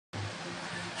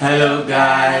Hello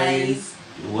guys,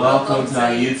 welcome to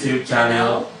our YouTube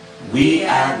channel. We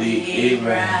are the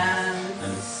Abrahams,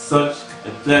 and it's such a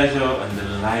pleasure and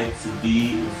delight to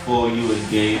be before you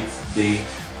again today.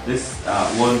 This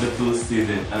wonderful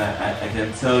season, and I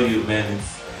can tell you, man,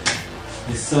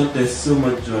 there's so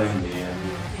much joy in the air.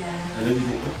 I don't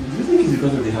think, do you think it's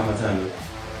because of the Hamatan?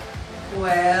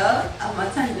 Well,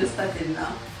 Hamatan just started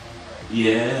now.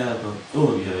 Yeah, but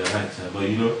right. But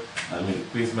you know, I mean,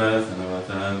 Christmas and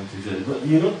Hamatan, but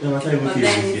you know, Hamatan. But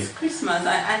then it's Christmas,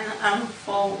 and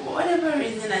for whatever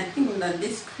reason, I think that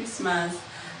this Christmas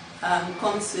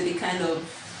comes with a kind of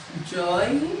joy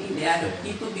in the heart of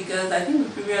people, because I think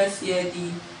the previous year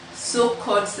the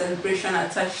so-called celebration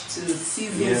attached to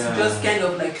seasons just kind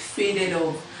of like faded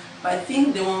off. But I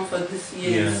think the one for this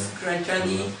year is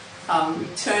gradually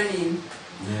returning,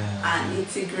 and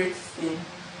it's a great thing.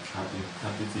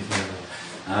 Happy to hear that.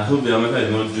 I hope the Hamatan is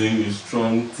not doing a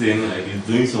strong thing like it's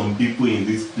doing some people in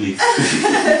this place.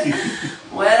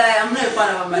 Well, I am not a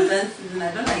fan of Hamatan season.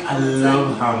 I don't like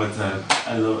Hamatan.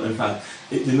 I love Hamatan. In fact,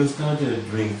 the nostalgia it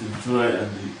brings, the joy and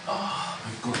the, oh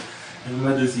my god. I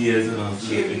remember those years when I was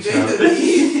a child.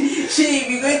 She'll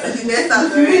be going to the next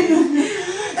house already.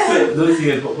 Those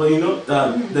years, but you know,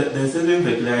 there's certain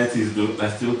peculiarities though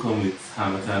that still come with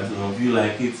Hamatan. Some of you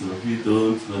like it, some of you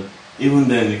don't, but even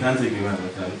then, you can't take away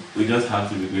Hamatan. We just have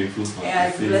to be grateful for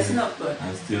it's a blessing of God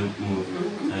and still move.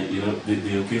 And you know,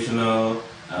 the occasional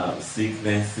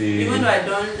sicknesses. Even though I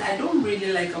don't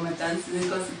really like Hamatan season,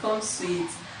 because it comes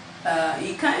sweet.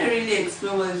 You can't really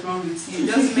explain what is wrong with you.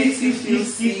 It just makes you feel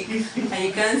sick, and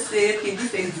you can't say, okay,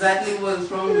 this is exactly what's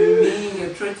wrong with me.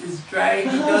 Your throat is dry,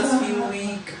 you just feel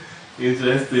weak.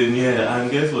 Interesting, yeah.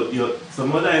 And guess what?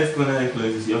 Some other external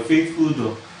influences. Your faithful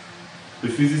dog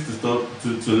refuses to stop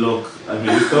to lock. I mean,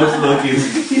 it stops locking.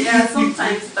 Yeah,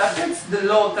 sometimes it affects the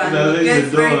lock and it gets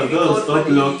very difficult. Stop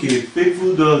locking.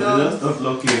 Faithful dogs, they just stop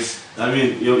locking. I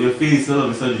mean, your face all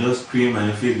of a sudden just scream and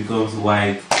your face becomes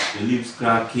white. Your lips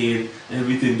cracking,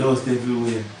 everything, dust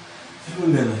everywhere.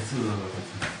 Even then, I still love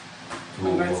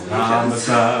Congratulations.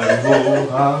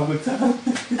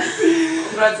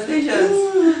 Congratulations.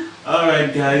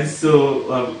 Alright guys,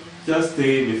 so just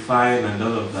stay, be fine and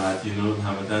all of that. You know,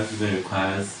 Hamatan season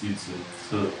requires you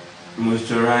to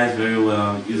moisturize very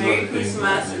well. Use Merry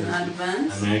Christmas in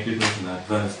advance. And Merry Christmas in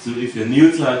advance too. If you're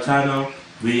new to our channel,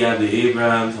 we are the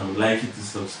Abrahams, and we'd like you to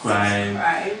subscribe.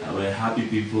 We're happy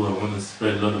people and want to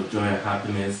spread a lot of joy and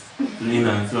happiness in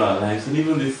and through our lives, and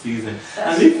even this season.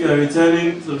 And if you're a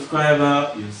returning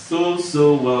subscriber, you're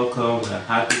so welcome. We're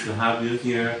happy to have you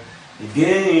here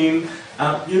again.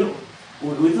 You know,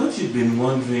 we thought you'd been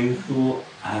wondering who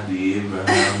are the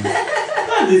Abrahams.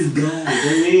 Who are these guys? I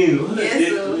mean, what are they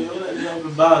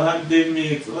about? How did they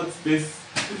meet? What's this?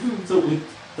 So we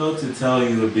thought to tell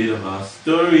you a bit of our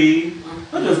story,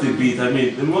 not just a bit, I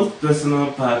mean the most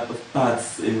personal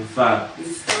parts in fact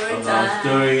of our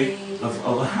story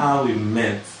of how we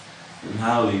met and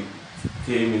how we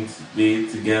came into being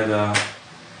together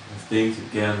and staying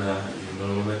together, you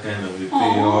know, that kind of a thing.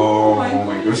 Oh my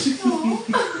gosh.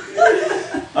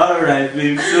 Alright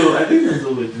babe, so I think that's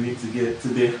what we're doing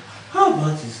today. How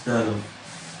about you start off?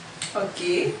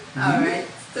 Okay, alright.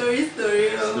 Story.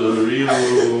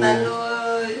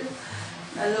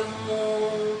 Hello,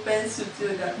 pencil to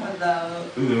that mother.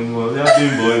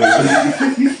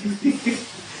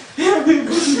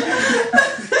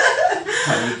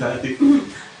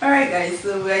 Alright guys, so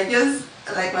we're just,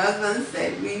 like my husband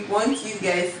said, we want you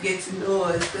guys to get to know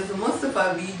us, because most of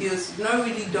our videos, we've not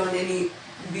really done any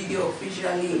video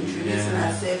officially introducing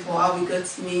ourselves or how we got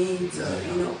to meet, or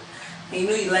you know. And you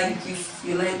know you like gifts,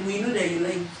 we know that you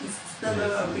like gifts. That's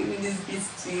why I'm bringing this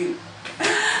gift to you.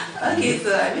 Okay, so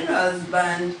I met my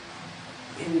husband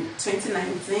in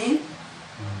 2019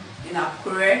 in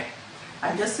Akure.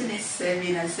 I just finished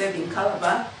serving. I served in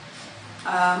Calabar.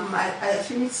 I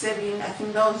finished serving, I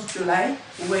think that was July.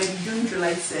 We were in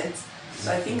June-July set.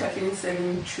 So I think I finished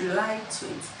serving July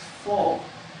 24.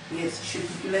 Yes, it should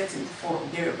be July 24,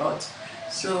 thereabouts.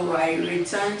 So I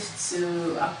returned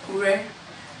to Akure.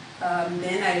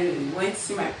 Then I went to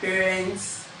see my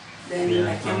parents. Then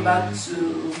I came back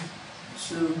to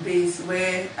base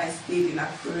where I stayed in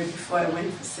Akure before I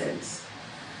went for service.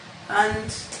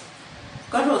 And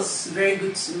God was very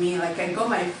good to me. Like I got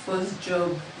my first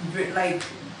job like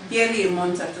barely a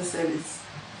month after service.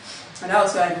 And that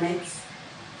was where I met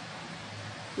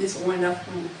this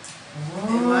wonderful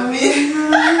mommy. He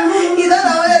thought I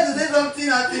wanted to say something to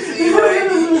you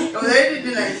already. I was already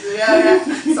doing like,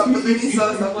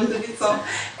 supposed to be some.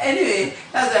 Anyway,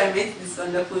 that's where I met this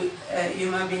wonderful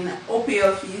human being, OP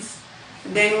office.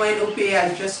 Then when OPA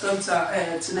had just come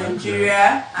to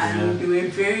Nigeria, and they were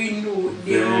very new,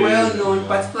 they were well known,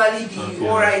 particularly the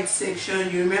alright section.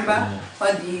 You remember,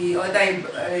 or the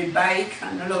other bike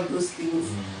and all of those things.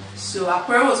 So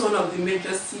Akure was one of the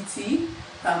major cities.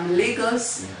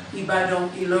 Lagos, Ibadan,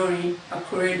 Ilorin,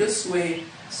 Akure. Those were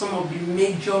some of the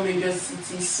major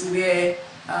cities where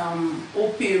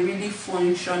OPA really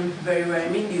functioned very well. I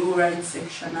mean the alright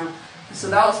section. So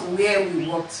that was where we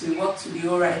worked. We worked with the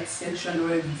alright section.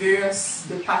 There were various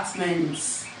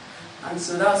departments, and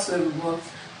so that's where we worked.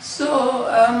 So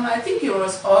I think it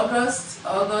was August.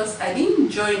 I didn't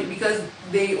join because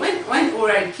they when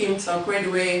alright came to Akure, they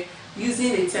were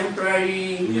using a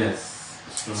temporary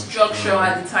structure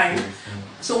at the time.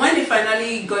 So when they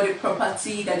finally got a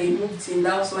property that they moved in,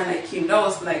 that was when I came. That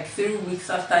was like 3 weeks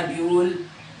after the whole.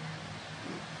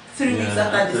 3 weeks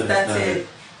after they started.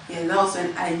 Yeah, that was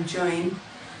when I joined,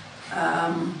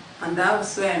 and that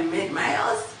was where I met my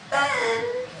husband.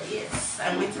 Yes,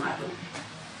 I met him at home.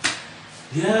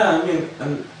 Yeah, I mean,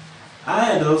 I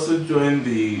had also joined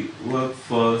the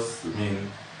workforce. I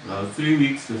mean, about 3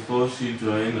 weeks before she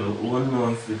joined, or 1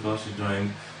 month before she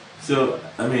joined. So,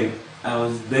 I mean, I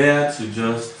was there to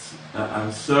just.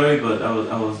 I'm sorry, but I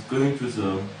was going through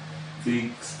some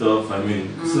big stuff. I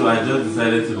mean, so I just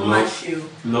decided to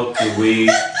lock away.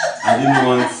 I didn't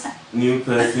want new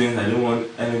persons. I didn't want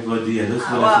anybody. I just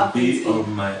wanted to be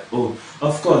on my own.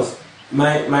 Of course,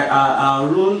 our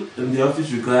role in the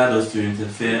office required us to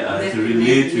interfere and to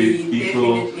relate with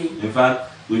people. Definitely. In fact,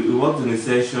 we worked in a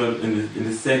section in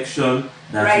the section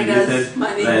that riders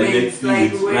related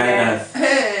like with riders.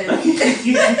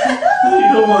 You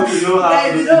don't want to know how.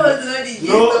 You don't want to know the gist.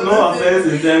 No offense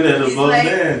intended, but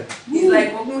then it's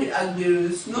like working with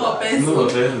Agberos. No offense.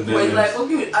 But it's like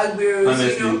working with Agberos.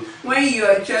 Honestly. You know, when you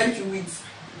are charged with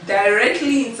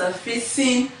directly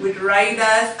interfacing with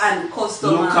riders and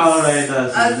customers. Local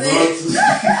riders,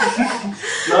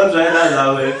 not riders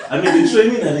that way. I mean, the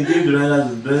training that they gave the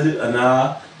riders is barely an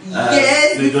hour.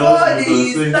 Yes, before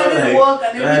they started work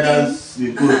and everything. Riders, they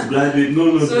go to graduate.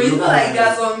 No. So it's not like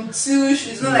there's some tush.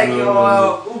 It's not like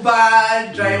your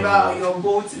Uber driver or your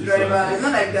boat driver. It's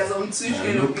not like there's some tush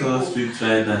kind of people. Street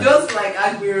riders. Just like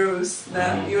Agberos,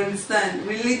 that you understand,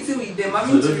 relating with them,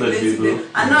 having to relate to them.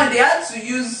 And now they had to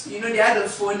use, they had the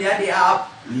phone, they had the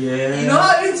app. Yeah.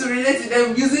 Having to relate to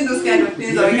them using those kind of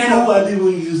things. Yeah, people had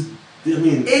even used,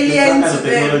 alien kind of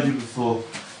technology before.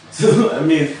 So I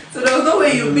mean, so there was no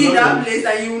way you be in that place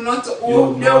and you will not.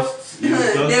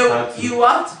 You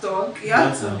have to talk. You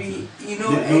have to be, they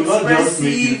will not just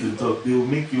make you to talk. They will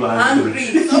make you angry.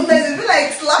 Sometimes it feel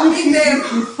like slapping them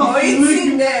or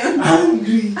eating them.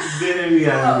 Angry, very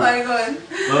angry. Oh my god.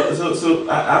 But so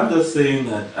I'm just saying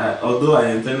that although I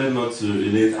intended not to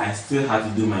relate, I still had to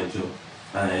do my job.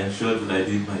 I ensured that I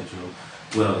did my job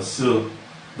well. So,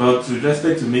 but with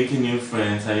respect to making new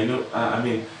friends, I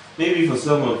mean. Maybe for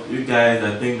some of you guys,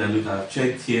 I think that look, I've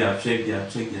checked here, I've checked there,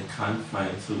 can't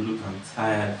find. So look, I'm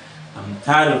tired. I'm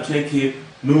tired of checking.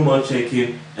 No more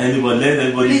checking. Anybody, let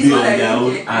everybody be on their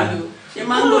own. And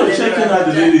checking out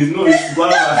the ladies. No, it's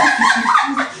Guava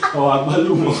or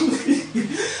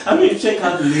Agbalumo. I mean, check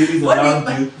out the ladies around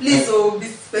you. Please, be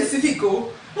specific.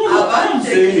 I'm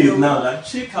saying it now that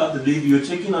check out the lady. You're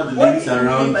checking out the ladies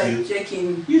around you. What do you mean by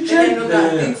checking? You check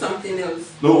think something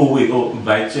else. No, wait.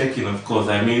 By checking, of course,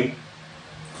 I mean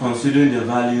considering their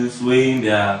values, weighing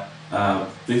their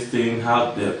this thing,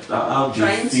 how they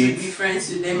trying to be friends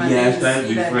with them, and trying to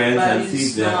be friends and see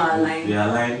if they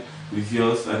align with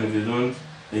yours, and if they don't,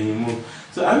 then you move.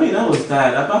 So I mean, I was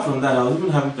tired. Apart from that, I was even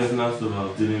having personal stuff I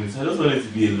was dealing with. So I just wanted to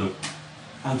be alone.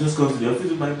 I just come to the office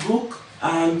with my book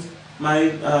and my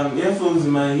earphones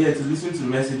in my ear to listen to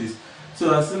messages.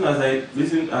 So as soon as I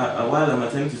listen, while I'm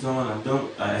attending to someone, I'm done.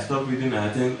 I stop reading.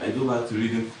 I go back to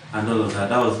reading, and all of that.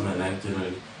 That was my life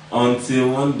generally. Until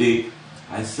one day,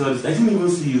 I saw this. I didn't even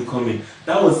see you coming.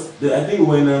 That was I think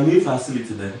when a new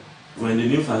facility then. When the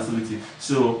new facility.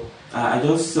 So I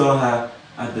just saw her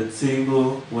at the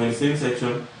table. We're in the same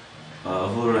section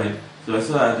of alright. So I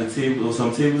saw her at the table, or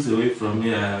some tables away from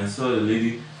me, and I saw the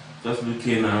lady just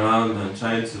looking around and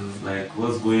trying to like,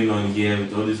 what's going on here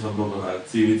with all this hubbub of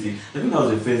activity. I think that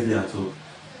was the first day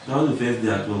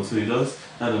at work. So we just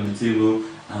sat on the table,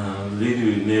 lady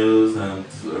with nails and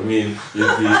with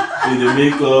the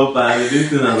makeup and this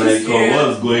thing. I'm like, oh,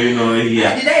 what's going on here?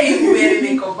 Did I even wear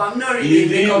makeup? I'm not really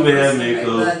didn't wear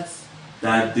makeup. Like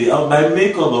that. By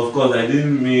makeup, of course, I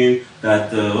didn't mean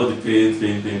that all the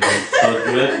paint. But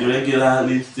regular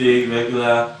lipstick,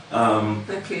 regular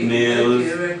nails,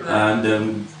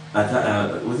 and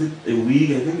was it a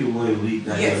wig? I think it was a wig.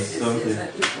 That yes, was something.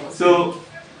 Yes, so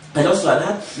I just saw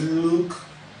that look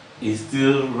is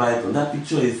still right on. That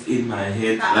picture is in my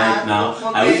head right now. Okay.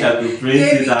 I wish I could print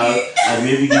it out and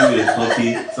maybe give you a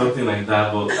copy, something like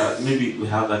that. But maybe we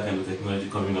have that kind of technology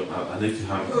coming up. I'll let you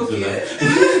have it so that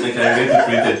I can get it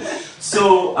printed.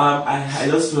 So I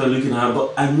just started looking at her,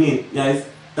 but I mean, guys,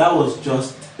 that was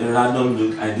just a random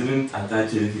look. I didn't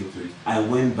attach anything to it. I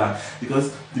went back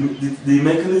because the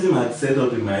mechanism I had set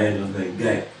up in my head was like,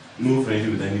 guy, no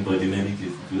friendship with anybody in any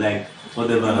case. If you like,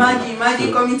 whatever. Imagine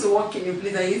so, coming to work in a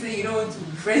place and you say you don't want to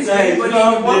be friends with anybody in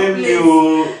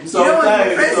your workplace. You don't want to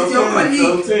be friends with your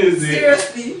colleague.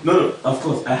 Seriously. No, of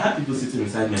course. I had people sitting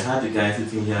beside me. I had the guy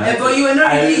sitting here. Yeah, but you were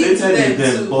not really into them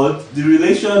too. But the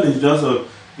relation is just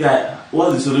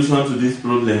what's the solution to this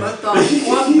problem?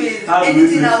 Workplace.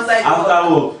 Anything outside after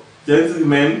work.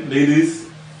 Gentlemen, ladies,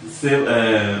 say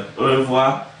au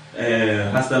revoir,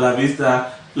 hasta la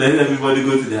vista. Let everybody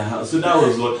go to their house. So that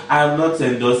was what I'm not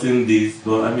endorsing this,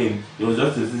 but I mean it was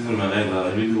just a season in my life that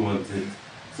I really wanted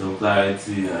some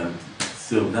clarity, and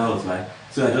so that was why.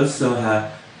 So I just saw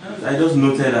her, I just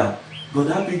noted her, but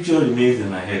that picture remains in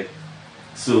my head.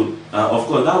 So of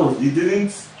course it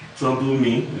didn't trouble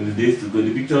me in the days to go.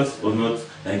 The pictures were not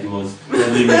like it was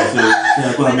telling me. So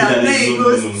that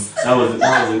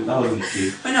wasn't the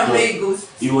case. When I'm very ghost.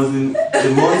 It was in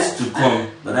the months to come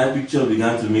that picture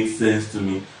began to make sense to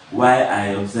me. Why I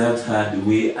observed her the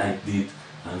way I did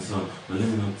and so on. But let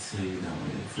me not tell you that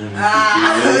way.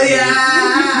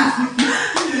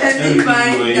 Let me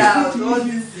find out what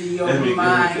is in your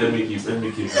mind. Let me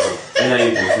keep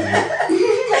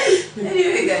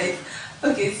Anyway, guys.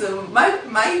 Okay, so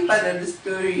my part of the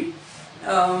story,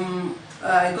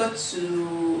 I got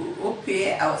to OP.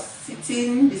 I was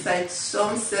sitting beside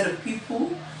some set of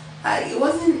people. I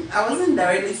wasn't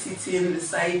directly sitting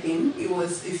beside him. It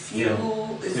was a few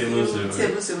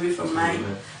tables away from my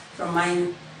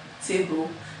table.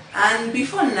 And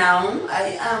before now,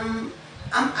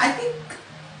 I think,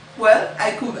 well,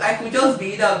 I could just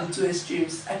be either of the two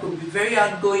extremes. I could be very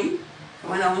outgoing,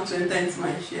 and when I want to enter into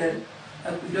my shell,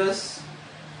 I could just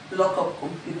lock up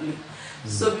completely.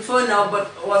 So before now, but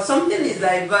what something is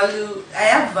I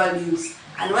have values,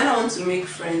 and when I want to make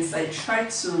friends, I try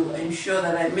to ensure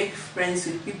that I make friends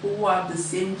with people who have the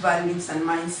same values and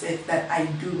mindset that I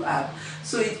do have.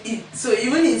 So so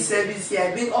even in service here,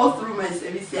 I think all through my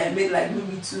service here, I made like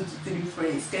maybe 2 to 3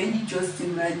 friends. Can you just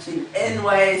imagine?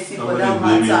 NYSC for that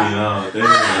matter.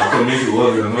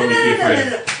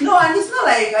 No, and it's not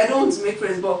like I don't want to make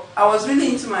friends, but I was really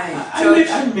into my church.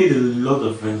 I made a lot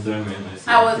of friends during my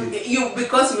NYSC.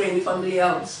 Because we were in the family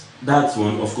house. That's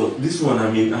one, of course. This one,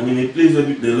 I mean, a place where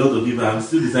there are a lot of people. I'm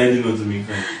still deciding not to make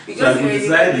friends. Because you're in the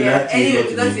family house,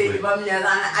 and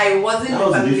I wasn't in the family house. That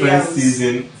was a different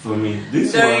season for me.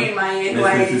 This during my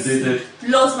NYSC.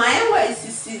 Plus, my NYSC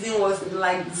season was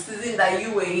like the season that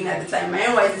you were in at the time. My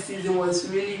NYSC season was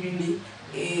really,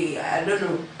 really I don't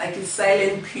know, like a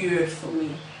silent period for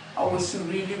me. I was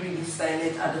really, really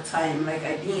silent at the time. Like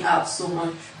I didn't have so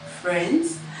much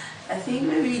friends. I think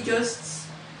maybe just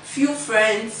few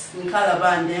friends in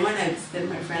Calabar, and then when I visited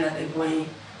my friend at Egwany,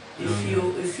 a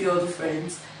few other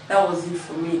friends. That was it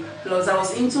for me. Plus, I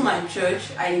was into my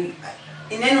church. In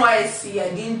NYSC, I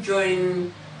didn't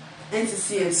join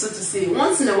NCCF, so to say.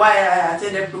 Once in a while, I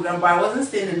attended program, but I wasn't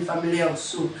staying in the family house.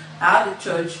 So I had a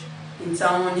church in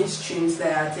town, morning streams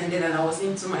that I attended, and I was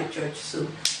into my church. So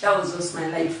that was just my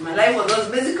life. My life was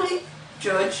just basically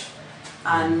church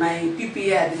and my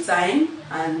PPA at the time,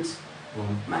 and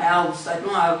my house. I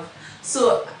don't have.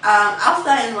 So after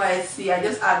NYSC, I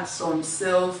just had some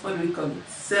self-check,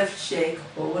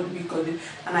 or what do we call it?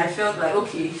 And I felt like,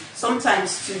 okay,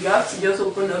 sometimes too, you have to just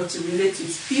open up to relate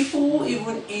with people,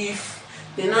 even if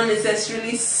they not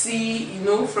necessarily see,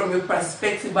 from your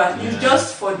perspective, but it's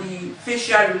just for the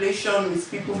facial relation with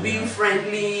people, being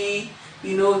friendly,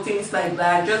 things like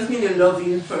that, just being a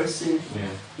loving person.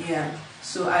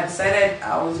 So I decided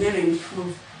I was going to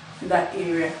improve that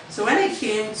area. So when I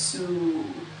came to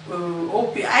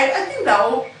OP, I think that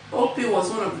OP was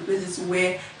one of the places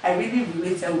where I really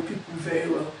related with people very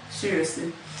well,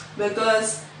 seriously,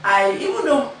 because even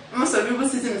though most of the people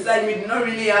sitting beside me did not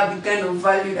really have the kind of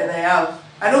value that I have.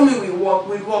 I don't mean we work,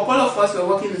 all of us were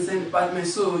working in the same department,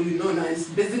 so now it's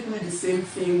basically the same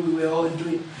thing we were all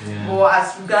doing. But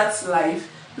as regards life,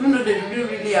 even though they didn't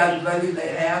really have the value that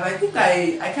I have, I think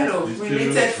I kind of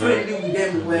related friendly with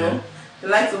them well. The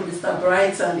likes of Mr.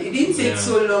 Bright, and it didn't take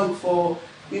so long for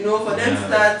them to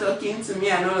start talking to me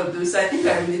and all of those. So I think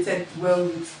I related well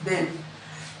with them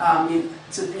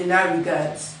in that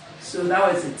regard. So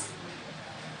that was it.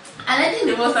 And I think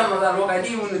the first time I was at work, I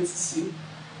didn't even notice you.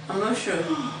 I'm not sure.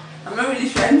 I'm not really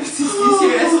sure I noticed you,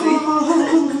 seriously.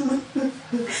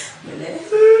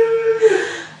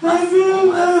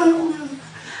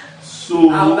 So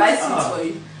I'll buy seeds for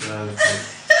you.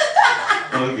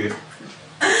 Okay.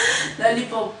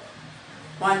 Lollipop.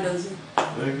 One dozen.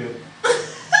 Okay.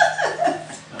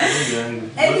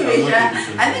 Anyway,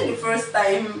 I think the first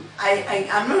time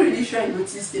I'm not really sure I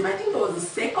noticed him. I think it was the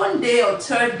second day or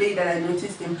third day that I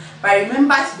noticed him. But I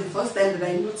remember the first time that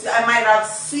I noticed. I might have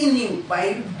seen him, but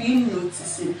I didn't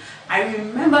notice him. I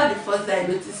remember the first day I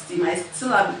noticed him. I still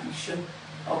have a picture.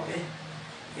 Okay.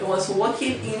 He was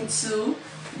walking into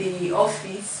the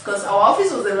office because our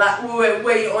office was we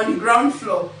were on the ground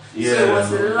floor. Yeah, so it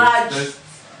was a large.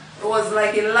 It was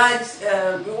like a large,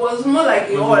 it was more like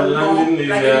a hall,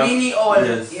 like a mini hall,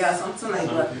 yes. Yeah, something like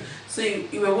that. So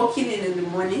you were walking in the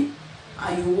morning,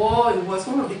 and it was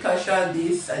one of the casual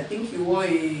days. I think you wore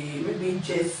maybe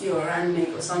jersey or round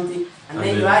neck or something, and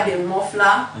then you had a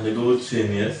muffler. And a gold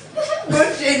chain, yes.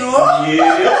 Gold chain, oh?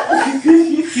 Yeah.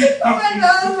 Oh my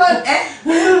God,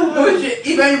 gold chain.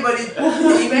 If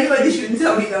anybody should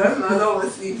tell me that my mother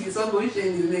was sick, he saw gold chain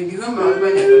in his neck. He's not my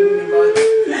husband talking about it.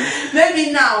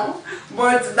 Maybe now,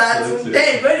 but that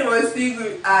day when it was still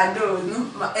good, no,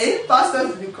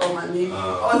 pastors become a name,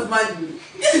 husband.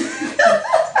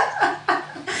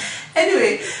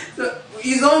 Anyway, so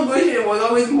his own gold chain was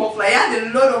always muffler. He had a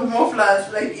lot of mufflers,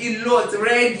 like a lot,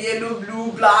 red, yellow,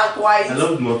 blue, black, white. I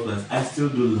love mufflers. I still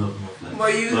do love mufflers.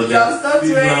 But you have stopped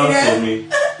wearing them.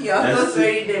 You have stopped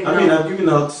wearing them. I mean, I've given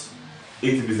out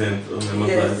 80% of my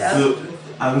mufflers. Yes, so true.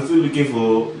 I'm still looking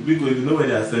for, because you know where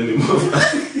they are selling mufflers.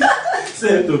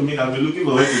 Send to me. I've been looking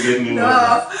for where to get new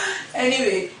mufflers.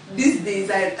 Anyway, these days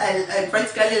I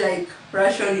practically like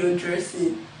ration your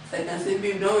dressing. So I can say,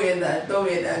 babe, don't wear that, don't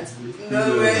wear that.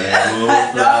 Don't wear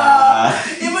that.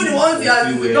 No. Even the ones you have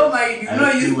to don't mind, you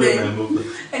not use them.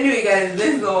 Anyway, guys,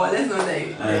 let's not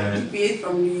deviate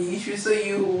from the issue. So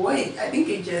you wait, I think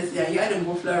a jersey, you had a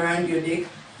muffler around your neck.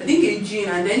 I think a jean,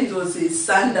 and then it was a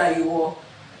sandal you wore.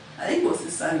 I think it was a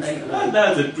sandal you wore.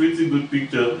 That's a pretty good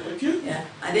picture. Okay. Yeah,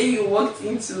 and then you walked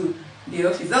into the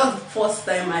office. That was the first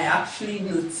time I actually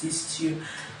noticed you.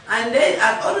 And then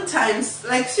at other times,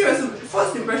 like seriously, the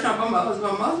first impression about my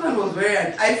husband was very,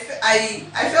 I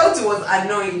felt it was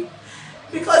annoying.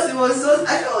 Because I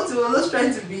felt it was just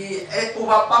trying to be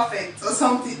over perfect or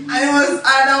something. And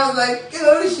I was like,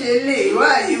 Kilo Shele,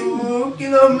 why are you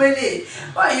Kilo Mele?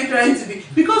 Why are you trying to be?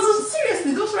 Because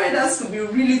seriously, those riders could be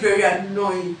really very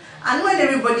annoying. And when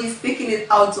everybody is taking it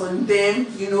out on them,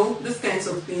 those kinds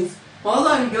of things. My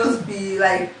husband will just be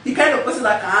like the kind of person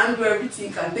that can handle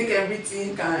everything, can take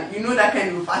everything, that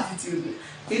kind of attitude.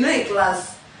 In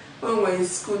class, when we were in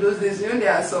school those days,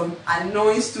 there are some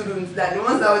annoying students that the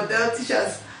ones that would tell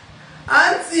teachers,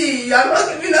 Auntie, you are not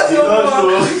giving us your work.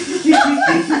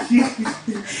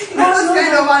 Those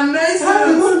kind of annoying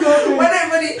students. When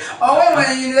everybody, or when we're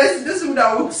in university, those people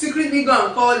that will secretly go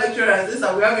and call lecturers and say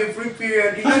that we have a free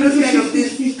period, those kind of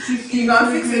things. You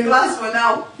can fix a class for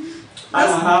now.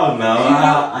 How now?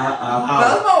 How? My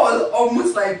husband was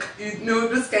almost like,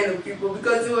 those kind of people,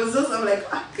 because it was just, I'm like,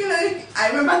 I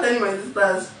remember telling my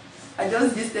sisters, I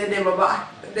just listed them about,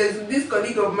 there's this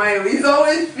colleague of mine, he's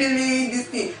always feeling this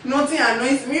thing, nothing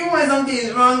annoys me, even when something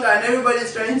is wrong and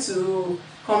everybody's trying to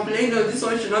complain, this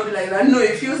one should not be like that. No,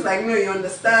 it feels like, no, he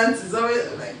understands, it's always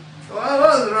like,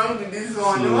 what's wrong with this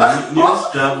one?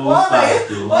 What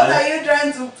are you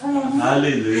trying to prove?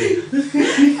 Hallelujah.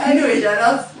 Anyway, that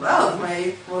was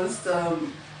my first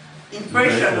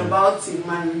impression about him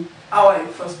and how I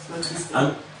first noticed him.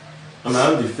 And on my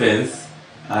own defense,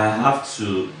 I have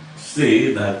to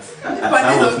say that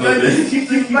I was not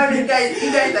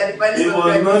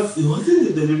it wasn't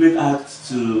a deliberate act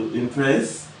to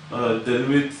impress or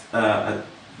deliberate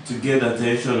to get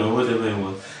attention or whatever it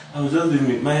was. I was just doing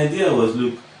it. My idea was,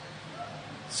 look,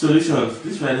 solutions.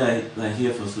 This rider are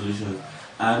here for solutions.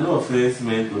 No offense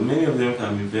meant, but many of them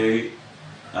can be very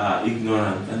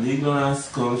ignorant, and the ignorance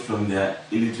comes from their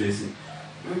illiteracy.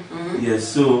 Yes,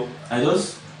 so I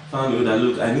just found out that,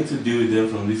 look, I need to deal with them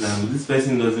from this angle. This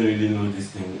person doesn't really know this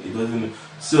thing. It doesn't know.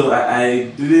 So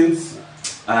I didn't.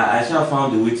 I shall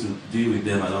found a way to deal with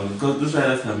them along, because those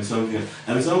riders can be something else.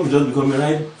 I mean, someone will just become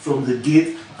right from the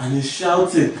gate and he's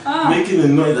shouting, making a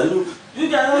noise that, look, you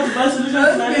guys want to buy solutions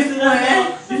to my listening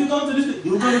now. If you come to this,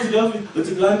 you will come into the office or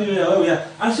to the landing area, oh yeah,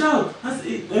 and shout.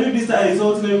 Maybe this time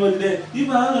insulting everybody there. You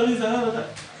buy all of this and all of that.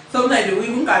 Sometimes they will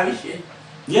even carry shit.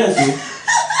 Yes,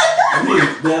 I mean,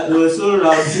 they were so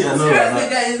rowdy and all that. Seriously,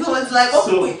 guys, so it's like,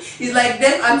 it's like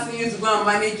them asking you to go and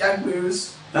manage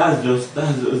Agberos. That's just the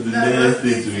nearest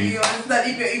thing to me. You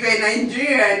understand? If you're in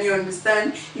Nigeria and you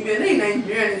understand, if you're not in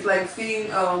Nigeria, it's like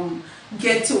seeing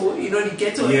ghetto, the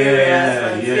ghetto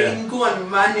areas, and go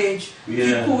and manage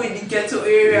people in the ghetto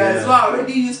areas who are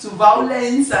already used to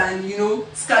violence and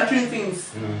scattering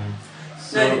things.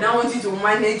 So now they now want you to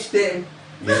manage them.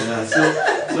 Yeah, so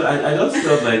I just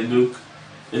felt like, look,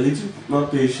 a little more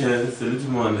patience, a little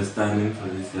more understanding for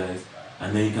these guys,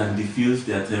 and then you can diffuse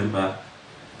their temper,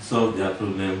 solve their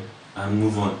problem, and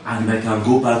move on. And I can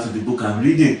go back to the book I'm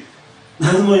reading.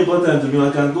 That's more important to me.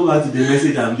 I can go back to the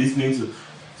message I'm listening to.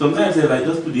 Sometimes if I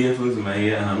just put the earphones in my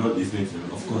ear and I'm not listening to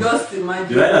them, of course. Just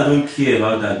imagine. The writer don't care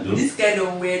about that though. This kind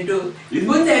of weirdo.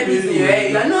 Put everything, right?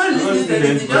 You're not listening to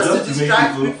anything just to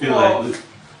distract people. Feel like,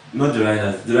 not the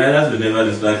writers. The writers will never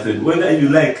distract them. Whether you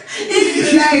like.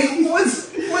 If you like,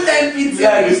 put everything.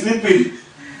 Yeah, you're sleeping.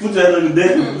 Put that on the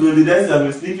desk and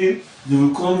you're sleeping. They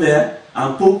will come there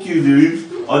and poke you in the ribs,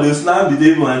 or they'll slam the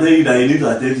table and tell you that you need to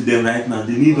attend to them right now.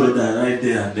 They need order right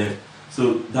there and then.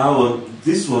 So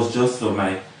this was just for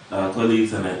my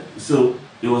colleagues, and so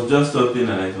it was just something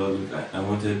that I felt like I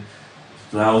wanted.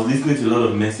 So I was listening to a lot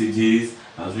of messages,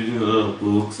 I was reading a lot of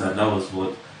books, and that was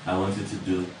what I wanted to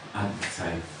do at the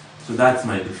time. So that's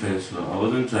my defense law. I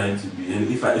wasn't trying to be, and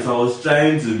if I was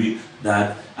trying to be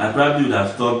that, I probably would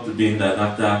have stopped being that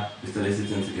after we started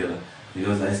sitting together,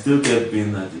 because I still kept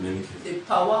being that in any case. The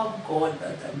power of God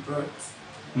that I brought.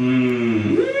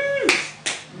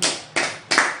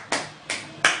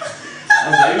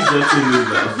 Are you judging this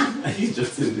now? Are you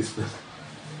judging this now?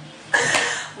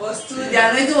 The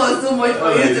anointing was too much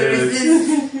for you to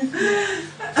resist.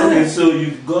 Okay, so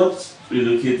you got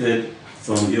relocated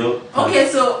from your... Okay,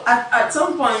 so at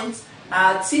some point,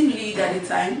 our team lead at the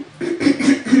time,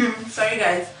 sorry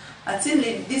guys, our team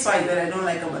lead, this is why that I don't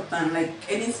like about time, like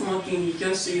any smoking, you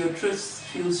just so your throat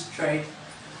feels dry.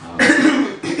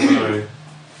 Sorry.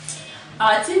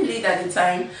 Our team lead at the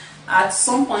time, at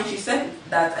some point she said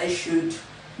that I should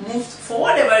move, for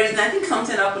whatever reason, I think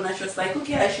something happened and she was like,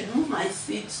 okay, I should move my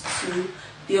seat to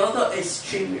the other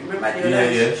extreme, remember the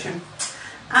other extreme?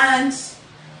 And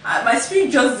my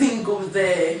spirit just didn't go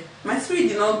there. My spirit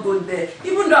did not go there.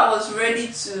 Even though I was ready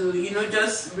to,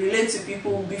 just relate to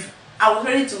people, I was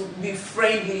ready to be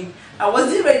friendly. I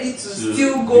wasn't ready to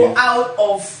still go out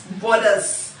of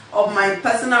borders of my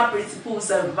personal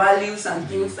principles and values and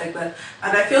things like that.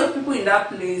 And I felt people in that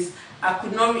place, I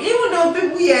could not, even though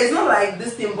people here, it's not like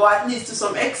this thing, but at least to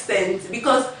some extent,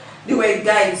 because they were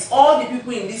guys, all the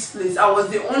people in this place, I was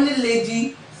the only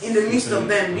lady in the midst of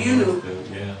them,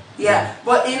 Yeah.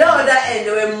 But in the other end,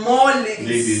 there were more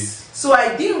ladies. So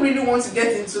I didn't really want to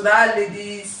get into that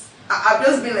ladies. I've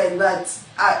just been like that.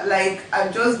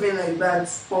 I've just been like that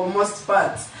for most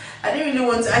parts. I didn't really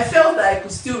want to. I felt that I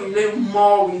could still relate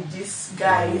more with these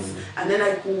guys, and then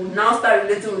I could now start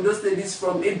relating with those ladies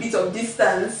from a bit of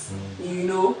distance,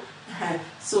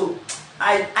 So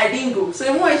I didn't go. So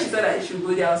even when she said I should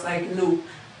go there, I was like, no.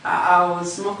 I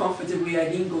was more comfortable. I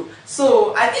didn't go.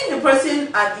 So I think the person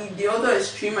at the other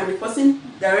extreme and the person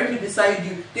directly beside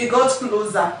you, they got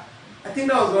closer. I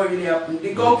think that was what really happened.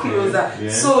 They got closer.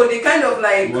 Yeah. So they kind of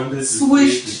like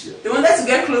switched. They wanted to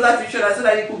get closer to each other so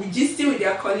that they could be gisting with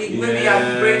their colleague, maybe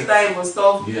at break time or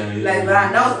stuff like that. And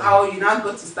that was how you now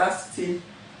got to start sitting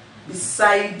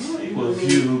beside me. It was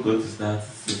you who got to start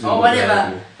sitting or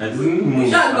whatever. We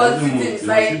just got sitting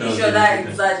beside each other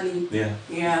exactly.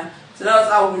 Yeah. So that was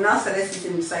how we now started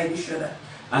sitting beside each other.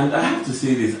 And I have to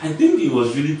say this, I think it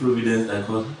was really providence that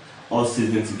got us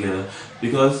sitting together,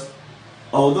 because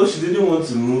although she didn't want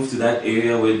to move to that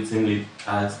area where the team lead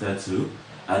asked her to,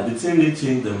 the team lead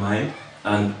changed her mind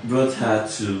and brought her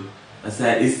to a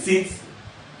seat.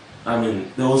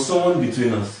 There was someone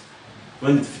between us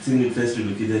when the team lead first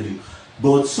relocated you,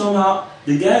 but somehow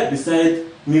the guy beside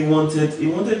me wanted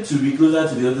to be closer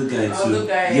to the other guy too. Other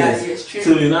guy, yes, true.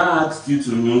 So he now asked you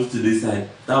to move to this side.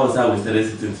 That was how we started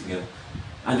sitting together.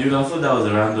 And you know, thought that was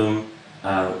a random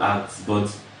act, but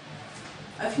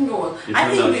I think it was. I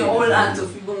think the whole act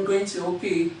of even going to OP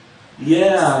with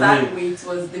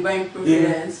was divine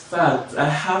providence. In fact, I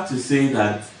have to say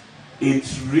that it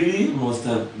really must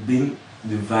have been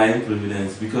divine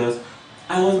providence, because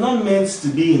I was not meant to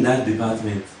be in that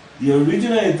department. The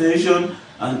original intention,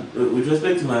 and with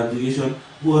respect to my application,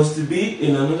 was to be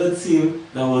in another team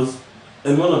that was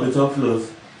in one of the top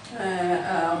floors.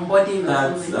 Onboarding.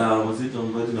 Was it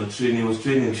onboarding or training? It was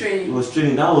training. It was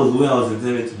training. That was where I was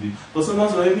intended to be. But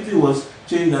sometimes everything was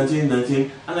changed,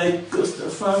 and I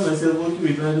found myself working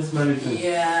with Randers management.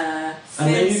 Yeah.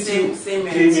 Same came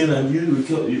in and you were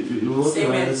working with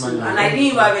Randers management. And I didn't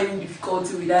even have any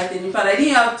difficulty with that. In fact, I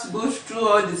didn't have to go through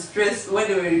all the stress when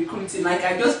they were recruiting. Like,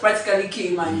 I just practically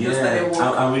came and just started working.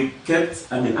 And we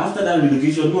kept. After that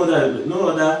relocation, no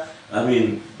other I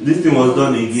mean, this thing was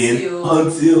done again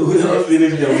until we all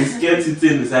finished there. We kept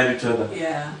sitting beside each other.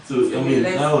 Yeah. So I mean,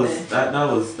 that was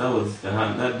the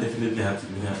hand. That definitely had to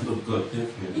be the hand of God,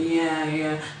 definitely.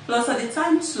 Yeah. Plus, at the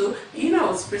time too, I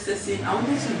was processing.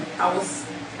 I was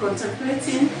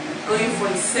contemplating going for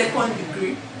a second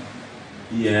degree.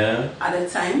 Yeah. At the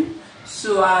time,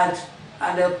 so I'd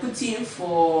put in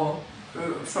for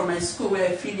from my school where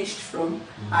I finished from.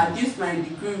 I'd used my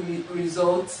degree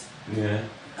results. Yeah.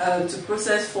 To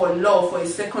process for law for a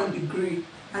second degree,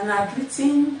 and I'd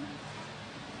written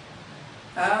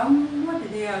what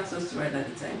did they ask us to write at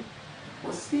the time?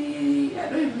 I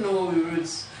don't even know what we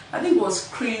wrote. I think it was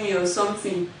creamy or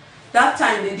something. That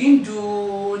time they didn't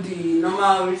do the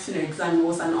normal written exam. It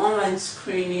was an online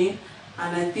screening,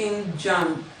 and I think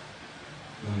JAM.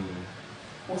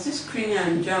 Was it screening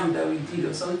and JAM that we did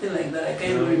or something like that? I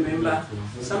can't even remember.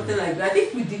 Something like that. I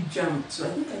think we did JAM too. I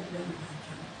think I did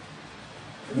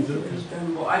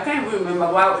I can't even remember.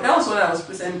 But that was what I was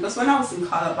presenting, because when I was in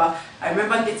Calabar, I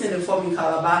remember getting the form in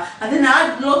Calabar, and then I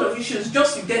had a lot of issues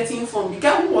just to get in form. The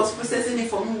guy who was processing it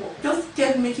for me just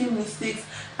kept making mistakes.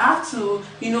 I had to,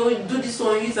 do this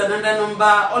one, use another number,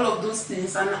 all of those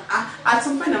things. And at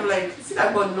some point, I'm like, see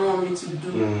that God don't want me to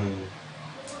do.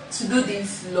 To do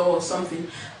this law or something.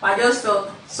 But I just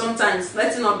felt sometimes,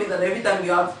 let it not be that every time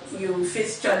you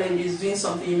face challenges doing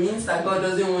something, it means that God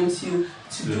doesn't want you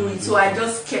to do it. So I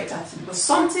just kept at it. But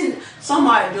somehow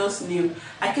I just knew.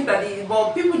 I kept at it.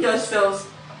 But people just felt,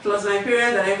 plus my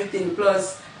parents and everything,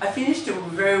 plus I finished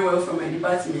very well from my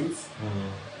department.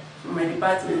 From my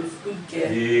department, good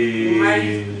girl.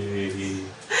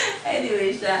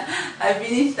 Anyway, I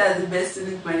finished as the best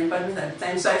student in my department at the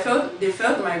time, so they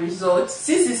felt my results,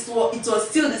 since it was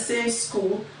still the same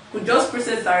school, could just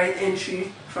process direct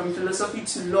entry from philosophy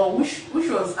to law, which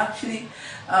was actually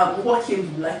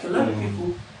working like a lot of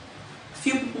people.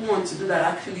 Few people want to do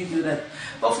that, actually do that.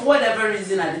 But for whatever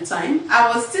reason at the time, I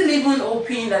was still even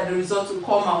hoping that the results would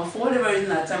come out. For whatever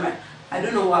reason at the time, I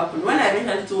don't know what happened. When I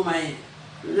eventually told my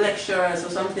lecturers or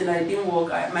something that it didn't work,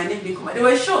 my name didn't come out. They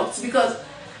were shocked, because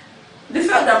they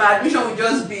felt that my admission would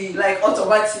just be like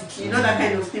automatic, that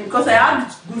kind of thing, because I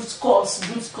had good scores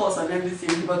and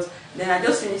everything. But then I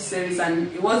just finished service, and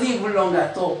it wasn't even long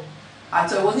at all.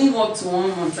 It wasn't even up to 1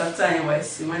 month after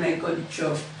NYC when I got the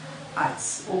job at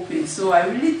OPE. So I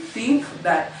really think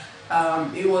that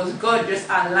it was God just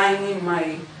aligning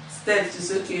my steps to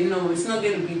say, okay, no, it's not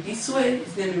going to be this way,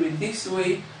 it's going to be this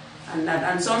way, and that.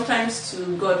 And sometimes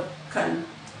too, God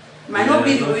might not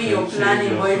be the way you're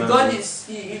planning, but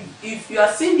if you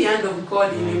are seeing the hand of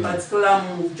God in a particular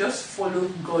move, just follow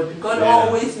God. God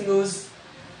always knows.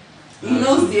 He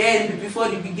knows the end before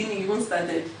the beginning even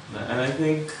started. And I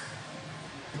think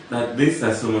that these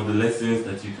are some of the lessons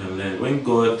that you can learn. When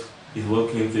God is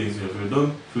working things in your favor,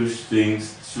 don't push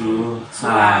things too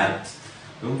hard.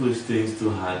 Don't push things too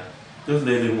hard. Just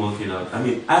let him work it out. I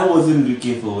mean, I wasn't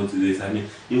looking forward to this. I mean,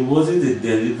 it wasn't a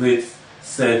deliberate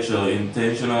search or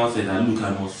intentional say that, look, I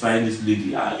must find this lady.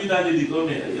 You that lady, come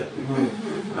here.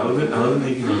 I wasn't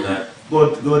thinking of that.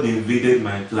 God invaded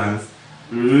my plans,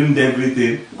 ruined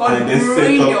everything, God and then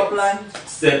ruined your plan.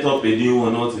 Set up a new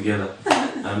one altogether.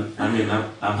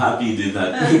 I'm happy he did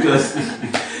that, because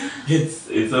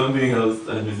it's something else,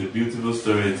 and it's a beautiful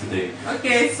story today.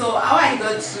 Okay, so how I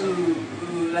got to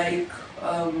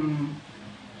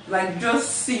just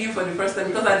see you for the first time,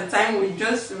 because at the time we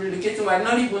just relocating, we had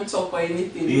not even talked or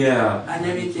anything. Yeah. And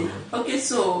everything. Okay,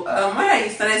 so when I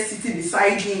started sitting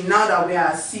beside him, now that we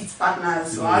are seat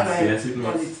partners, so how do I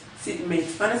call it?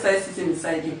 Seatmates. When I started sitting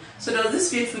beside him, so there was this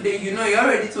fateful day, he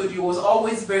already told you, he was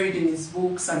always buried in his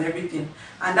books and everything.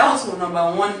 And that was number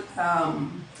one,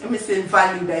 let me say,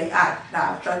 value that he had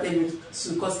that attracted me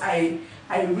to, because I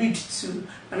read too.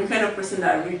 I'm the kind of person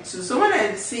that I read too. So when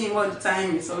I see him all the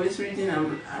time, he's always reading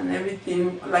and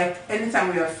everything. Like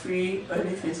anytime we are free or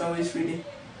anything, he's always reading.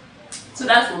 So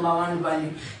that's number one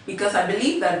value. Because I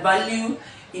believe that value,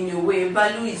 in a way,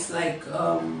 value is like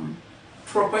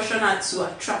proportional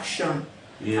to attraction.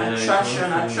 Yeah,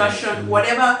 attraction,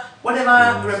 whatever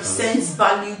represents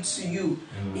value to you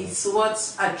is what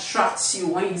attracts you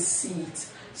when you see it.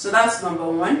 So that's number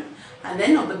one. And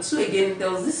then number two, again, there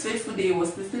was this fateful day, he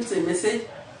was listening to a message.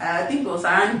 I think it was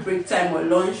around break time or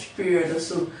lunch period or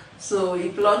so. So he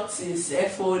plugged his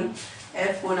earphone,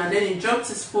 and then he dropped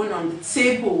his phone on the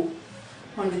table.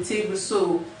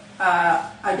 So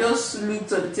I just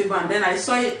looked at the table, and then I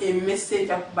saw a message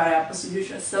by Apostle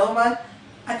Joshua Selman.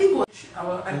 I think it was,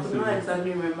 I could not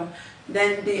exactly remember.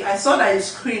 Then I saw that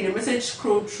the message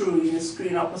scrolled through in the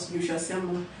screen, Apostle Joshua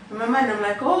Selman. In my mind, I'm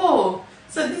like, oh,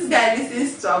 so this guy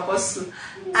listens to Apostle.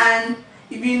 And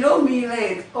if you know me,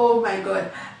 like, oh my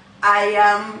God, I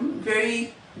am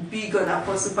very big on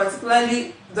Apostle,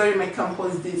 particularly during my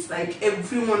campus days. Like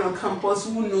everyone on campus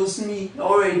who knows me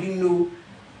already know,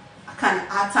 can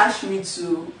attach me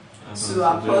to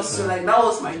Apostle. Like that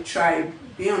was my tribe.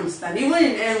 Do you understand? Even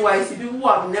in NYC, people who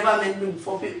have never met me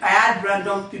before, I had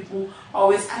random people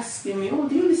always asking me, oh,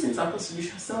 do you listen to Apostle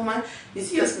Bishop Selman?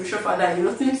 Is he your spiritual father? You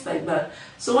know, things like that.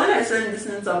 So when I started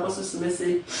listening to Apostle's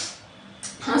message,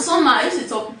 and somehow I used to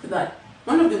tell people that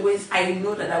one of the ways I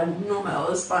know that I would know my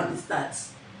husband is that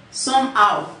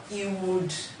somehow he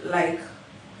would I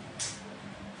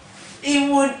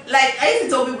used to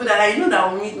tell people that I know that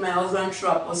I will meet my husband through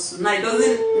Apostle. Now it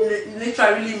doesn't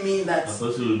literally mean that Apostle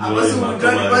would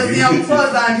join, because they of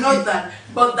course are not that,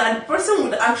 but that the person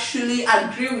would actually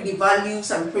agree with the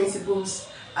values and principles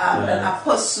that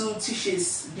Apostle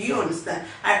teaches. Do you understand?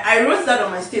 I wrote that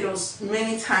on my status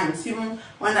many times, even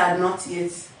when I had not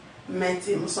yet met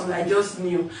him or something. I just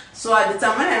knew. So at the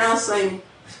time when I now saw him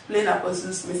playing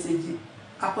Apostle's message,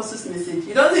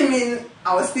 it doesn't mean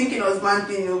I was thinking husband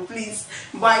thing, please.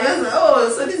 But I just like, oh,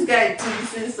 so this guy too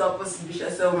listens to Apostle Bishop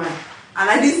Selman. And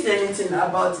I didn't say anything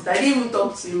about it. I didn't even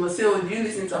talk to him or say, oh, do you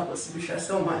listen to Apostle Bishop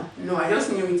Selman? No, I just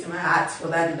knew it in my heart for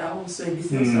that also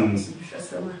listens to Apostle Bishop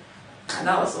Selman. And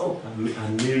that was all.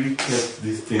 And Mary kept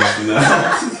this thing in her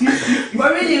heart.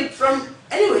 But really, from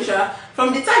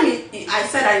the time I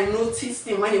said I noticed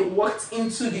him when he walked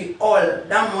into the hall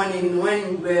that morning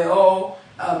when we were all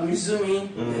resuming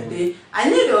the day, I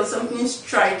knew there was something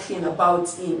striking about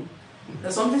him.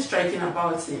 There's something striking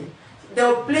about him. There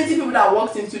were plenty of people that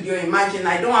walked into the hall. Imagine,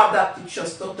 I don't have that picture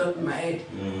stuck up in my head.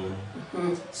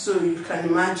 So you can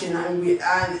imagine, and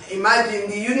imagine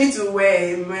the unit we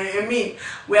were. I mean,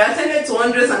 we attended to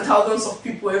hundreds and thousands of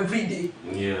people every day.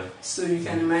 Yeah. So you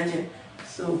can imagine.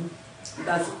 So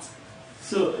that's it.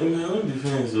 So in my own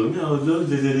defense, I was just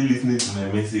literally listening to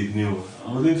my message. No,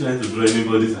 I wasn't trying to draw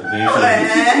anybody's attention.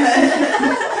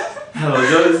 I was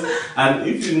just, and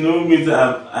if you know me,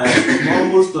 I'm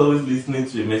almost always listening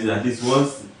to a message. At least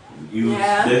once you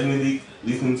definitely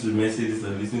listen to messages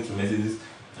and listening to messages.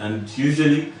 And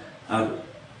usually, God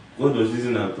was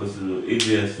using Apostle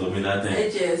AJS for me that time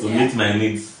to meet my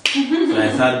needs. So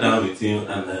I sat down with him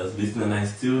and I was listening, and I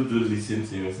still do listen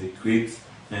to him. He's a great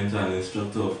mentor and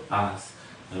instructor of ours.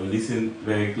 I will listen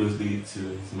very closely to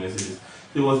his messages.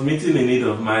 He was meeting a need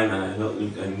of mine, and I thought,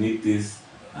 look, I need this.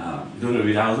 Don't know,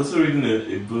 I was also reading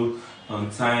a book on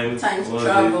time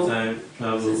travel.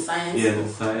 The science. Yeah, the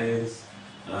science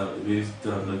based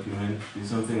documentary,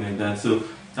 something like that. So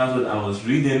that's what I was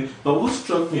reading. But what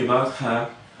struck me about her,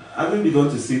 having begun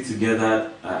to sit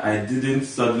together, I didn't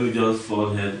suddenly just fall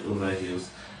head over heels.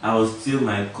 I was still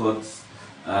my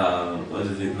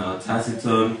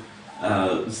taciturn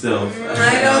self.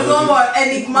 I know somewhat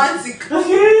enigmatic.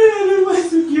 Okay,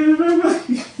 enigmatic, you remember?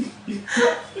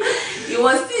 It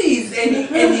was still his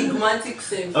enigmatic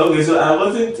self. Okay, so I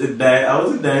wasn't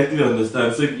directly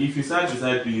understand. So if you sat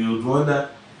beside me, you would wonder,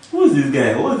 who's this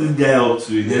guy? What's this guy up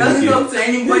to? He doesn't talk to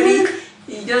anybody.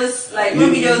 He just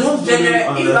maybe just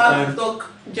generally. You have to talk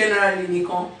generally,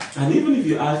 Nikon. And even if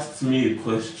you asked me a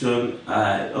question,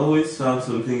 I always found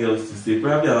something else to say.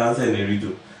 Probably I'll answer in a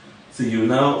riddle. So you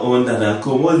now wonder that,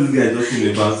 what is this guy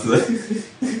talking about?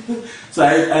 So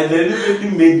I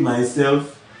deliberately made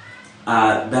myself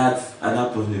at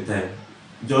that point in time,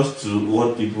 just to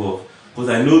warn people off. Because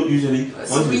I know usually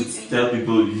once you tell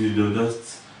people, they'll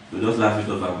just laugh it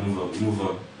off and move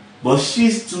on. But she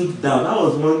stood down. That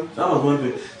was one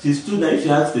thing. She stood down. If she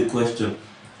asked a question,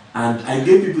 and I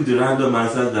gave people the random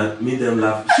answers that made them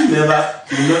laugh, she never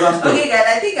stopped. Okay, guys,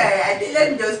 I think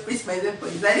let me just preach myself for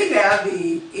this. I think I have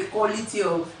a quality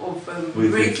of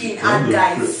breaking and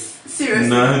guys. Seriously.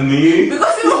 Nani?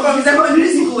 Because even from secondary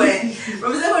school,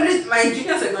 my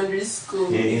junior secondary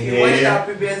school, if you watched our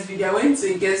previous video, I went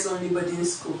to a girls only boarding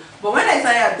school. But when I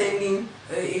started attending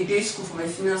a day school for my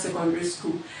senior secondary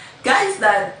school,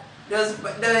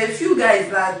 there were a few guys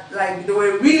that they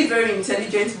were really very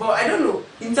intelligent, but I don't know,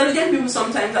 intelligent people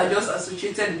sometimes are just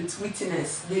associated with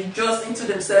wittiness. They just into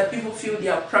themselves, people feel they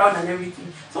are proud and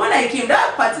everything. So when I came,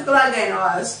 that particular guy in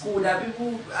our school, that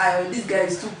people, this guy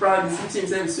is too proud, he's into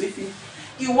himself, he's sweeping.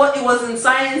 It was in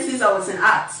sciences, I was in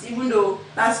arts, even though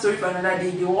that story for another day,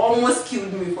 they almost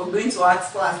killed me for going to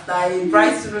arts class, that a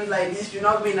bright student like this should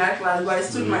not be in art class, but I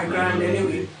stood my ground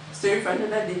anyway. Story for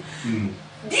another day.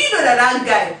 Do you know that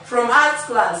guy from arts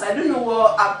class, I don't know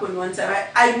what happened one time,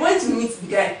 I went to meet the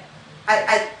guy.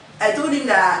 I told him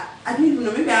that, I don't even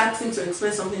know, maybe I asked him to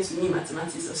explain something to me in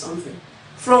mathematics or something.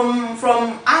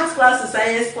 From arts class to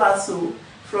science class, so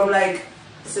from like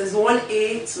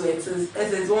SS1A to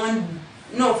SS1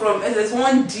 no, from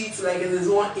SS1D to like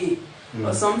SS1A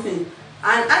or something.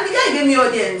 And the guy gave me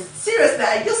audience. Seriously,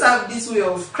 I just have this way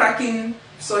of cracking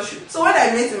social. So when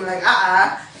I met him, like,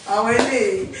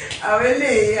 awele.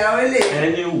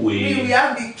 Anyway, we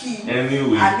have the key.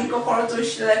 Anyway,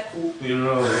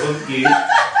 okay.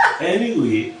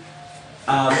 Anyway,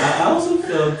 I also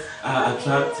felt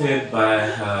attracted by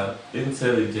her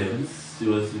intelligence. She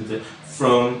was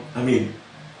from. I mean,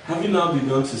 having now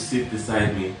begun to sit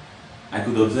beside me, I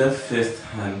could observe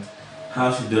firsthand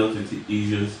how she dealt with the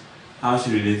issues, how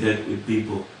she related with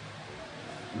people.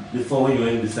 Before, when you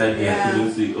went beside me, I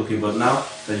couldn't see. Okay, but now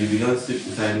that you began to sit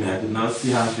beside me, I could now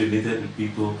see how she related with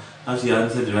people, how she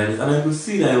answered the right, and I could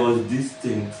see that it was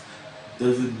distinct. There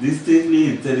was a distinctly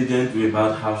intelligent way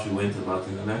about how she went about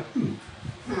it. And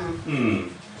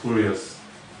I'm curious.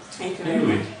 Thank you.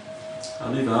 Anyway,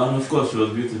 I'll leave her. And of course, she was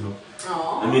beautiful.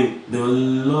 Aww. I mean, there were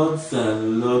lots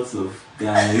and lots of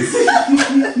guys that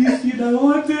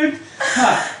wanted.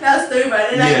 That story,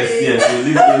 but yes, we'll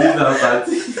leave that part.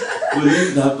 We'll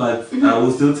leave that part. I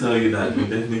will still tell you that. We'll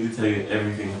definitely tell you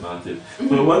everything about it.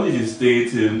 But why did you stay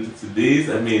tuned to this?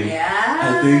 I mean,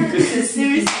 I think it's a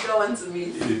series you don't want to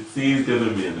miss. It's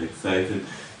gonna be an exciting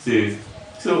series.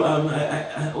 So,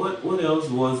 what else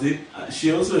was it?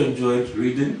 She also enjoyed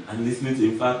reading and listening to.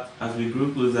 In fact, as we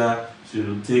grew closer, she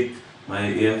would take my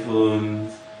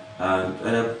earphones and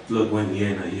either plug one ear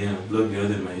in her ear and plug the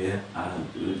other in my ear, and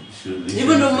she would listen.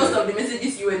 Even though most of the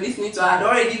messages you were listening to, I had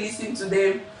already listened to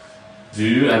them. Do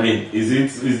you? I mean, is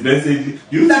message?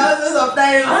 Thousands of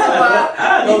times.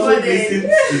 I also listen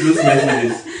to those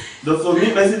messages. But for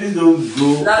me, messages don't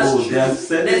go. There are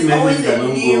certain messages that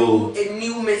don't go. A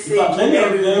new message. But many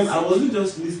of them, I wasn't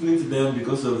just listening to them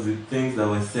because of the things that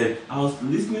were said. I was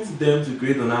listening to them to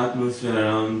create an atmosphere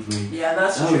around me. Yeah,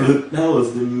 that's true. That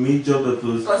was the major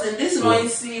purpose. Because in this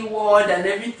noisy world and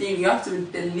everything, you have to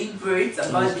be deliberate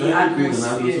about the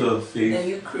atmosphere. Of faith, then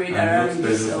you create around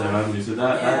yourself. Around me. So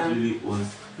that really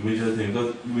was the major thing.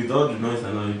 Because with all the noise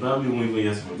and all, you probably won't even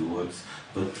hear some of the words.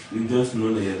 But you just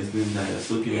know that you're listening, that you're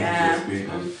soaking into the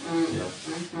experience.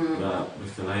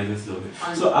 Mr. Lyden's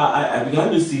of So I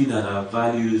began to see that our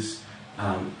values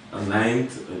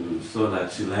aligned. So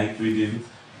that she liked reading.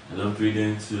 I loved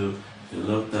reading too. She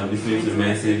loved listening to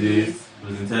messages. She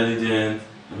was intelligent.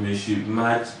 I mean, she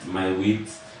matched my wit.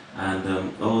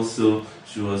 And also,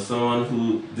 she was someone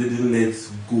who didn't let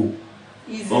go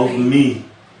of me.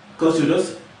 Because she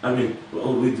just... I mean,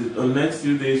 with the next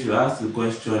few days, you ask the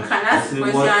question. I can ask the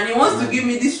question, and he wants to give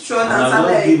me this short answer. And I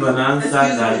will give an answer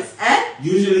that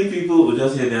usually people will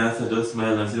just hear the answer, just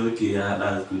smile and say, okay, yeah,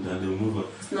 that's good, and they'll move on.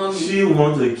 It's not me. She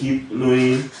wants to keep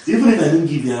knowing, even if I didn't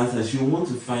give the answer, she will want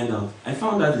to find out. I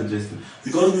found that interesting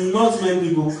because not many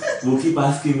people will keep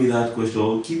asking me that question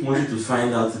or keep wanting to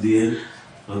find out to the end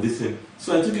of this thing.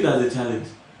 So I took it as a challenge.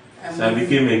 So I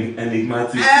became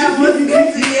enigmatic. I want to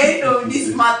get to the end of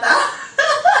this matter.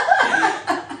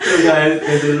 So guys,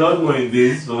 there's a lot more in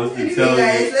this for us to tell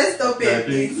guys, you. let's stop it. I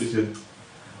think we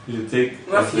should take.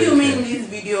 We're filming this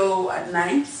video at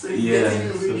night, so it's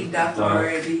getting really dark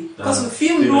already. Because we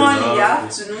filmed one in the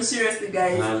afternoon, seriously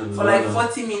guys, for like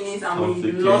 40 minutes and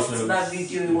we lost that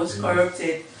video, it was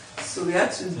corrupted. So we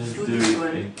had to do this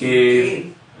one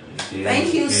again.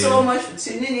 Thank you so much for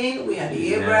tuning in. We are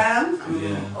the Abraham.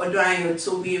 I'm your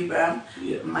Toby Abraham.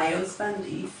 My husband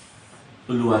is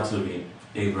Oluwatobi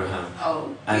Abraham.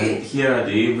 Okay. And here at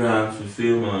the Abrahams, we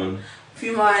film on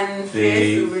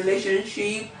faith,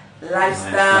 relationship,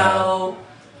 lifestyle,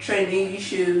 trending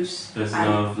issues,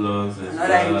 personal vlogs, and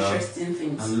other interesting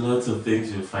things. And lots of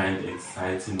things you'll find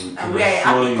exciting. And we are a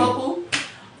happy couple.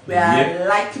 We are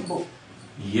likable.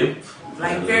 Yep.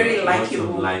 Like very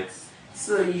likable.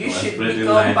 So you should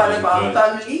become part of our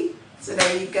family so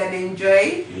that you can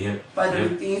enjoy part of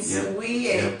the things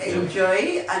we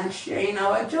enjoy and sharing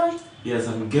our joy. Yes,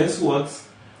 and guess what?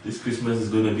 This Christmas is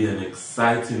going to be an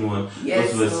exciting one.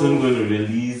 Yes, because we're soon going to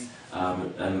release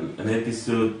an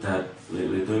episode that we're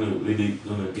really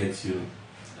going to get you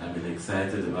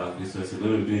excited about Christmas. We're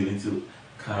going to do a little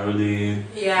caroling.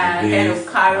 Yeah, head of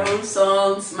carol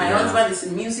songs. My husband is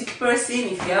a music person.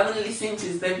 If you haven't listened to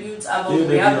his debut album,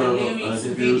 we have the lyrics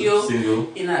video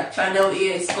single in our channel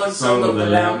here. It's called Song of the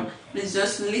Lamb. Please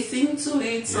just listen to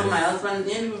it. So my husband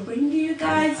then will bring you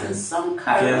guys and some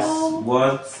carol. Guess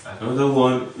what? Another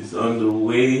one is on the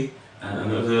way,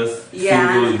 and another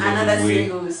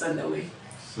single is on the way.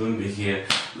 Soon be here.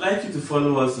 I'd like you to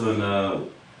follow us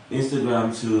on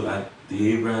Instagram too at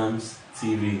the Abrahams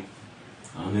TV.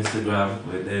 On Instagram,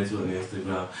 we're there too on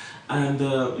Instagram. And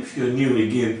if you're new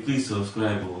again, please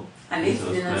subscribe. And hit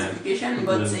the notification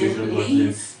button,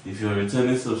 please. If you're a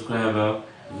returning subscriber,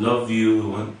 love you. We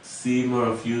want to see more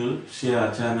of you. Share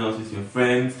our channels with your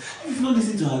friends. If you've not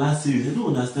listened to our last series, I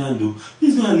don't understand though.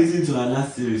 Please go and listen to our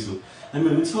last series. So, I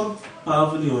mean, we talked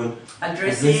powerfully on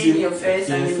addressing your fears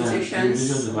and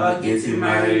limitations about getting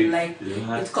married. Like,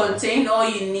 it contained all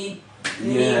you need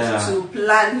to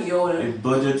plan your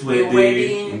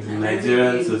wedding in the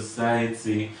Nigerian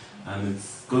society, and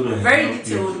it's going to very help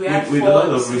detailed. You. We had with a lot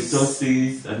of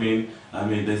resources. I mean,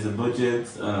 there's a budget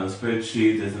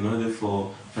spreadsheet. There's another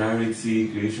for priority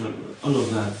creation. All of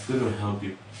that. It's going to help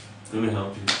you. It's going to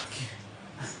help you.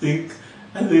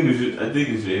 I think we should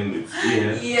end it.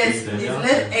 Yeah. Yes, let's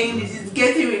end it. It's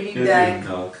getting really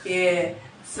dark. Yeah.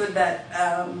 So that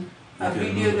our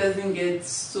video doesn't get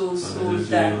so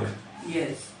dark.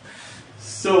 Yes.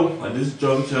 So at this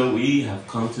juncture, we have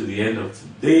come to the end of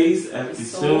today's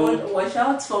episode. Watch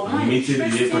out for my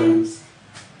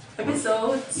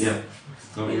episodes. Yeah.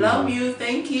 We love you.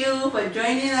 Thank you for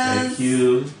joining us. Thank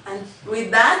you. And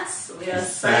with that, we are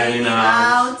signing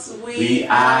out. We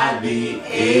are the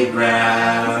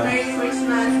Abrams. Merry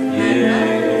Christmas.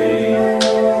 Yeah.